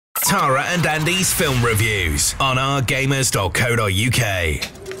Tara and Andy's film reviews on ourgamers.co.uk.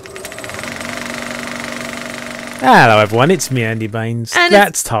 Hello everyone, it's me Andy Baines. And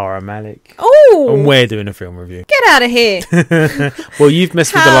that's Tara Malik. Oh! And we're doing a film review. Get out of here. Well, you've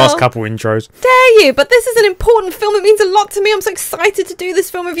missed with the last couple intros. Dare you? But this is an important film. It means a lot to me. I'm so excited to do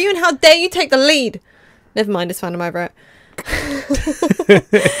this film review, and how dare you take the lead? Never mind, it's fine, I'm over it.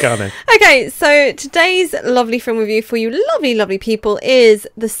 Okay, so today's lovely film review for you lovely people is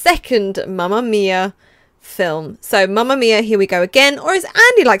the second Mamma Mia film. So Mamma Mia, Here We Go Again, or as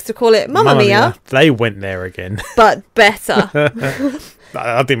Andy likes to call it, Mamma Mia. They went there again. But better.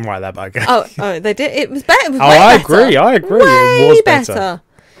 I didn't write that, but okay. Oh, they did. It was better. I agree. Way it was better.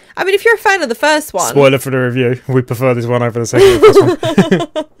 I mean, if you're a fan of the first one... Spoiler for the review. We prefer this one over the second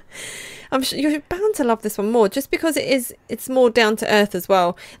one. I'm sure you're bound to love this one more, just because it's more down to earth as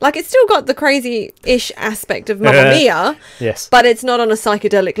well. Like, it's still got the crazy-ish aspect of Mamma Mia, yes, but it's not on a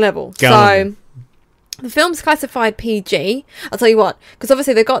psychedelic level. So the film's classified PG. I'll tell you what, because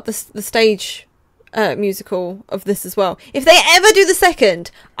obviously they got the stage musical of this as well. If they ever do the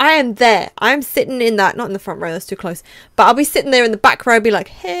second, I am there. I'm sitting in that, not in the front row, that's too close, but I'll be sitting there in the back row, be like,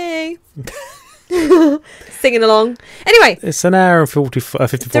 hey. Singing along. Anyway, it's an hour and 54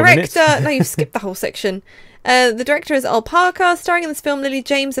 minutes. No, you've skipped the whole section. The director is Al Parker, starring in this film Lily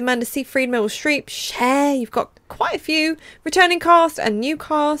James, Amanda Seyfried, Meryl Streep, Cher. You've got quite a few returning cast and new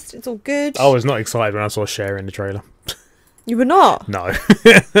cast. It's all good. I was not excited when I saw Cher in the trailer. You were not? No.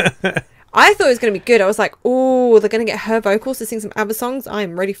 I thought it was going to be good. I was like, oh, they're going to get her vocals to sing some ABBA songs.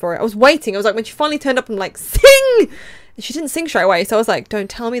 I'm ready for it. I was waiting. I was like, when she finally turned up, I'm like, sing! And she didn't sing straight away. So I was like, don't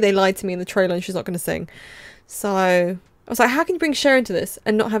tell me they lied to me in the trailer and she's not going to sing. So I was like, how can you bring Cher into this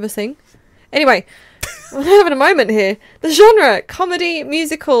and not have her sing? Anyway, we're having a moment here. The genre, comedy,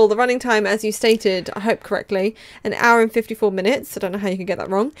 musical. The running time, as you stated, I hope correctly, an hour and 54 minutes. I don't know how you can get that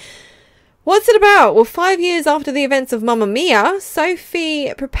wrong. What's it about? Well, 5 years after the events of Mamma Mia,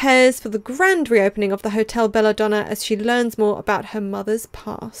 Sophie prepares for the grand reopening of the Hotel Belladonna as she learns more about her mother's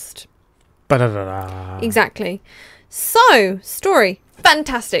past. Ba-da-da-da. Exactly. So, story,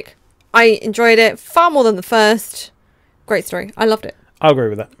 fantastic. I enjoyed it far more than the first. Great story. I loved it. I agree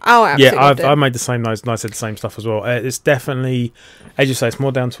with that. Oh, I absolutely loved it. I made the same notes and I said the same stuff as well. It's definitely, as you say, it's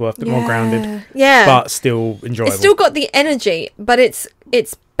more down to earth, a bit more grounded. Yeah. But still enjoyable. It's still got the energy, but it's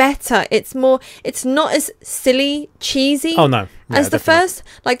better. It's more, it's not as silly, cheesy as the first.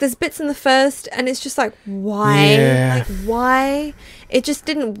 Like, there's bits in the first and it's just like, why? Yeah. Like, why? It just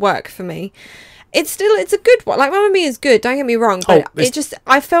didn't work for me. It's a good one. Like, Mamma Mia is good, don't get me wrong, but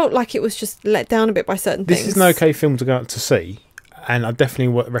I felt like it was just let down a bit by certain things. This is an okay film to go out to see, and I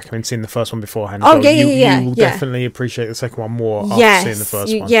definitely recommend seeing the first one beforehand. Oh, you will definitely appreciate the second one more after seeing the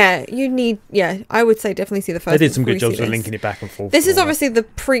first one. I would say definitely see the first one. They did some good jobs of linking it back and forth. This is obviously the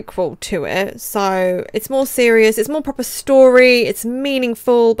prequel to it, so it's more serious, it's more proper story, it's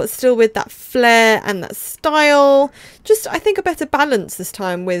meaningful, but still with that flair and that style. Just, I think, a better balance this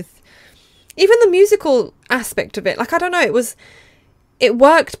time with even the musical aspect of it. Like, I don't know, it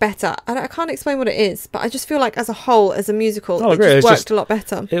worked better. I can't explain what it is, but I just feel like as a whole, as a musical, it just worked a lot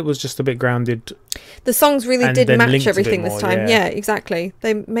better. It was just a bit grounded. The songs really did match everything this time. Yeah, exactly.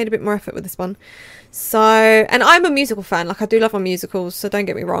 They made a bit more effort with this one. So, and I'm a musical fan. Like, I do love my musicals, so don't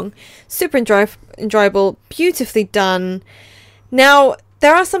get me wrong. Super enjoyable, beautifully done. Now,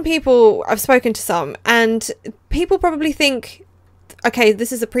 there are some people, I've spoken to some, and people probably think, okay,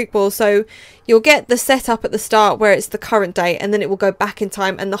 this is a prequel, so you'll get the setup at the start where it's the current day, and then it will go back in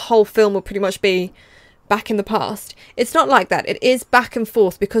time, and the whole film will pretty much be back in the past. It's not like that. It is back and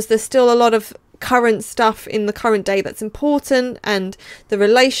forth, because there's still a lot of current stuff in the current day that's important, and the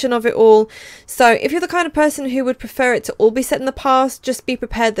relation of it all. So if you're the kind of person who would prefer it to all be set in the past, just be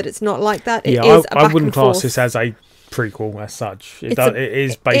prepared that it's not like that. I wouldn't class this as a prequel as such. It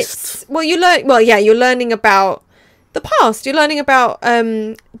is based... you're learning about the past. You're learning about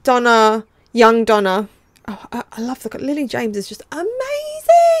Donna, young Donna. Oh, I love Lily James is just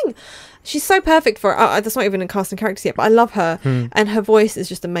amazing. She's so perfect for it. That's not even in cast and characters yet, but I love her, and her voice is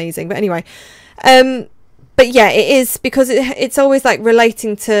just amazing. But anyway, but yeah, it is, because it's always like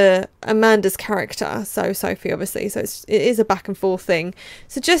relating to Amanda's character, so Sophie, obviously. So it is a back and forth thing.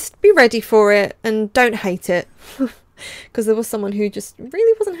 So just be ready for it and don't hate it. Because there was someone who just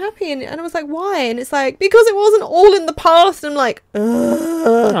really wasn't happy, and I was like, why? And it's like, because it wasn't all in the past. And I'm like,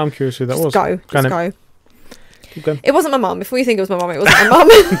 ugh. I'm curious who that was. Just go. Keep going. It wasn't my mum. Before you think it was my mum, it wasn't my mum.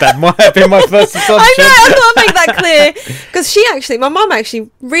 That might have been my first assumption. I know, I thought I'd make that clear. Because my mum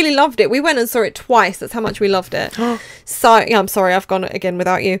actually really loved it. We went and saw it twice. That's how much we loved it. So, yeah, I'm sorry, I've gone again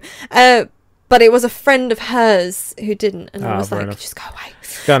without you. but it was a friend of hers who didn't, and I was like, just go away.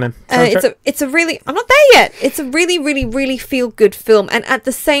 Go on then. It's a really, I'm not there yet. It's a really, really, really feel good film, and at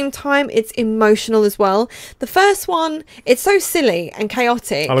the same time, it's emotional as well. The first one, it's so silly and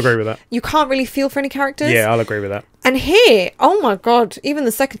chaotic. I'll agree with that. You can't really feel for any characters. Yeah, I'll agree with that. And here, oh my god, even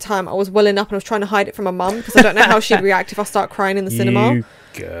the second time, I was welling up and I was trying to hide it from my mum because I don't know how she'd react if I start crying in the cinema. You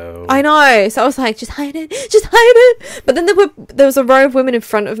go. I know, so I was like, just hide it, just hide it. But then there was a row of women in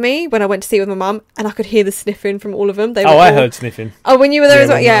front of me when I went to see it with my mum, and I could hear the sniffing from all of them. I heard sniffing. Oh, when you were there as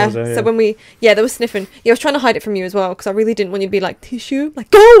well, yeah. So when they were sniffing. Yeah, I was trying to hide it from you as well because I really didn't want you to be like, tissue,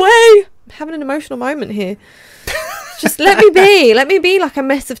 like, go away. I'm having an emotional moment here. Just let me be like a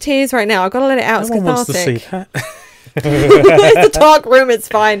mess of tears right now. I've got to let it out. It's cathartic. Wants to see that. It's a dark room, it's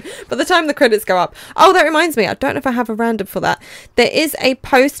fine. By the time the credits go up, oh, that reminds me, I don't know if I have a random for that. There is a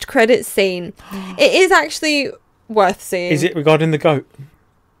post-credit scene. It is actually worth seeing. Is it regarding the goat?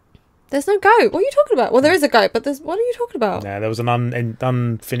 There's no goat. What are you talking about? Well, there is a goat, but what are you talking about? Yeah, there was an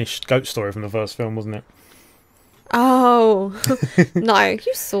unfinished goat story from the first film, wasn't it? Oh no,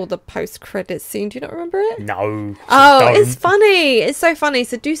 you saw the post-credit scene. Do you not remember it? No. It's funny. It's so funny.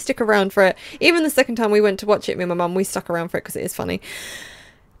 So do stick around for it. Even the second time we went to watch it, me and my mum, we stuck around for it because it is funny.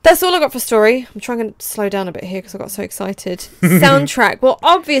 That's all I got for story. I'm trying to slow down a bit here because I got so excited. Soundtrack. Well,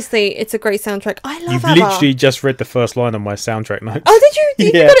 obviously, it's a great soundtrack. I love You've ABBA. Literally just read the first line on my soundtrack notes. Oh, did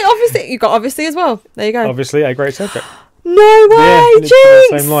you? You got it obviously. You got obviously as well. There you go. Obviously, a great soundtrack. No way,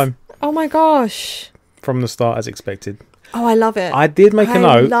 Jinx! Same line. Oh my gosh. From the start, as expected. Oh, I love it. I did make a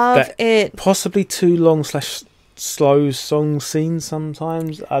note that it. Possibly too long / slow song scenes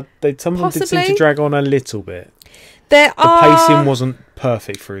sometimes. Some of them did seem to drag on a little bit. The pacing wasn't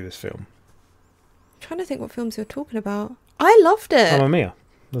perfect through this film. I'm trying to think what films you're talking about. I loved it. Mamma Mia,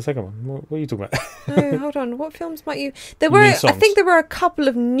 the second one. What are you talking about? No, hold on. What films might you? There were. I think there were a couple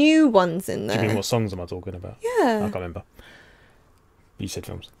of new ones in there. Do you mean what songs am I talking about? Yeah. I can't remember. You said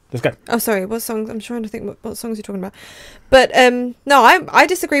films. Let's go. Oh, sorry. What songs? I'm trying to think what songs you're talking about. But no, I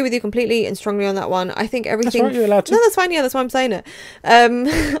disagree with you completely and strongly on that one. I think everything. That's right, you're allowed to. No, that's fine. Yeah, that's why I'm saying it.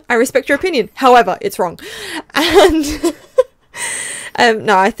 I respect your opinion. However, it's wrong. And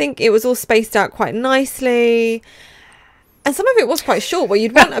no, I think it was all spaced out quite nicely. And some of it was quite short, where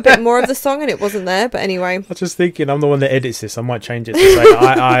you'd want a bit more of the song and it wasn't there. But anyway. I was just thinking, I'm the one that edits this. I might change it to say,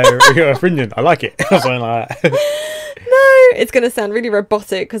 I your opinion. I like it. Or something like that. No, it's going to sound really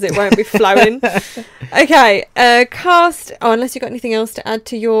robotic because it won't be flowing. Okay, cast. Oh, unless you got anything else to add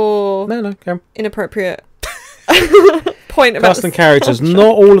to your inappropriate point about cast and characters.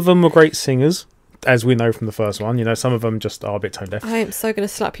 Not all of them were great singers, as we know from the first one. You know, some of them just are a bit tone deaf. I am so going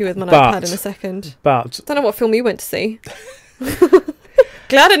to slap you with my notepad in a second. But I don't know what film you went to see.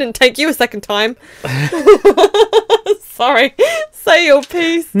 Glad I didn't take you a second time. Sorry. Say your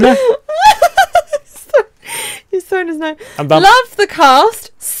piece. No. He's throwing his name. I'm done. Love the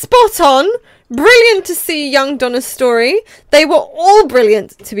cast. Spot on. Brilliant to see young Donna's story. They were all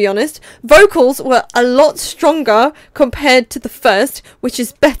brilliant, to be honest. Vocals were a lot stronger compared to the first, which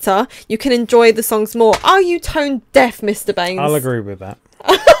is better. You can enjoy the songs more. Are you tone deaf, Mr. Baines? I'll agree with that.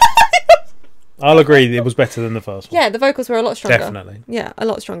 I'll agree it was better than the first one. Yeah, the vocals were a lot stronger. Definitely. Yeah, a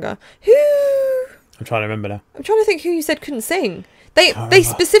lot stronger. Who? I'm trying to remember now. I'm trying to think who you said couldn't sing. They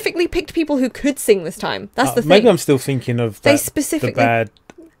specifically picked people who could sing this time. That's the thing. Maybe I'm still thinking of the bad.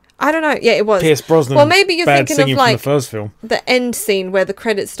 I don't know. Yeah, it was. Pierce Brosnan. Well, maybe you're thinking of like from the first film. The end scene where the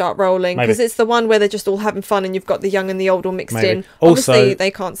credits start rolling, because it's the one where they're just all having fun and you've got the young and the old all mixed in. Also, obviously,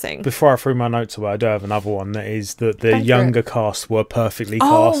 they can't sing. Before I threw my notes away, I do have another one. That is that the younger cast were perfectly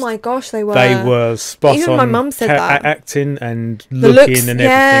cast. Oh my gosh, they were. They were spot on. Even my mum said that. Acting and looking and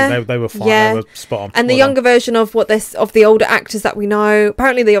everything. They were fine. Yeah. They were spot on. And the younger version of of the older actors that we know.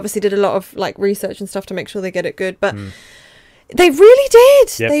 Apparently, they obviously did a lot of like research and stuff to make sure they get it good, but. They really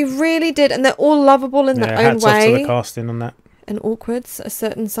did. Yep. They really did. And they're all lovable in their own hats way. Off to the casting on that. And awkward. A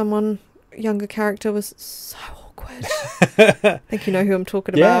certain younger character was so awkward. I think you know who I'm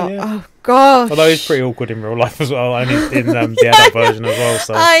talking about. Yeah. Oh, gosh. Although he's pretty awkward in real life as well. Only in the adult version as well.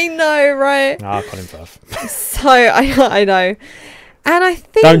 So. I know, right? Colin Firth. So, I know. And I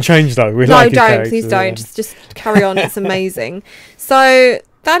think... Don't change, though. Don't. Please don't. Just carry on. It's amazing. So,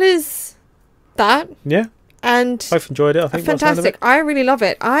 that is that. Yeah. And both enjoyed it, I think. Fantastic. I really love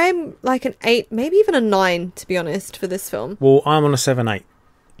it. I'm like an 8, maybe even a 9, to be honest, for this film. Well, I'm on a 7/8.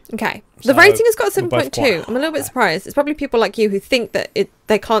 Okay. The rating has got 7.2. I'm a little bit surprised. It's probably people like you who think that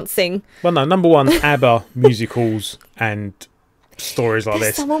they can't sing. Well, no, number one, ABBA musicals and stories like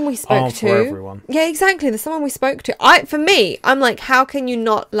this. Someone we spoke to. For everyone. Yeah, exactly. There's someone we spoke to. For me, I'm like, how can you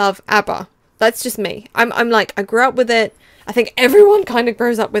not love ABBA? That's just me. I'm like, I grew up with it. I think everyone kind of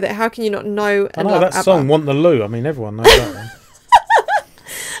grows up with it. How can you not know? I know that song, "Want the Loo." I mean, everyone knows that one.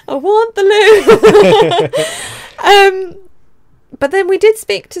 I want the loo. But then we did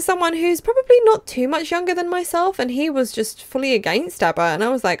speak to someone who's probably not too much younger than myself, and he was just fully against ABBA. And I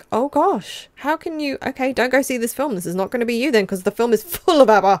was like, oh gosh, how can you? Okay, don't go see this film. This is not going to be you then, because the film is full of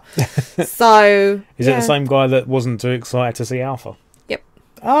ABBA. So is it the same guy that wasn't too excited to see Alpha? Yep.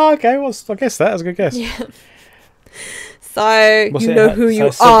 Oh, okay. Well, I guess that was a good guess. Yeah. So you know who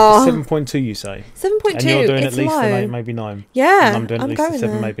you are. 7.2, you say? 7.2. And you're doing at least an 8, maybe 9. Yeah, and I'm doing at least a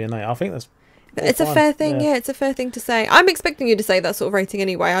 7, maybe an 8. I think that's. It's a fair thing, yeah. It's a fair thing to say. I'm expecting you to say that sort of rating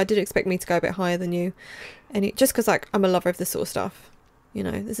anyway. I did expect me to go a bit higher than you, just because like I'm a lover of this sort of stuff. You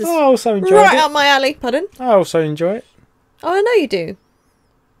know, this is I also enjoy right up my alley. Pardon? I also enjoy it. Oh, I know you do.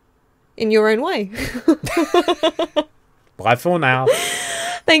 In your own way. Bye for now.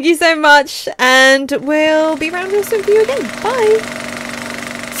 Thank you so much, and we'll be round real soon for you again. Bye.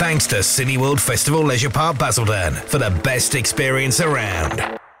 Thanks to Cineworld Festival Leisure Park Basildon for the best experience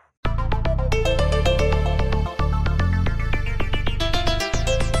around.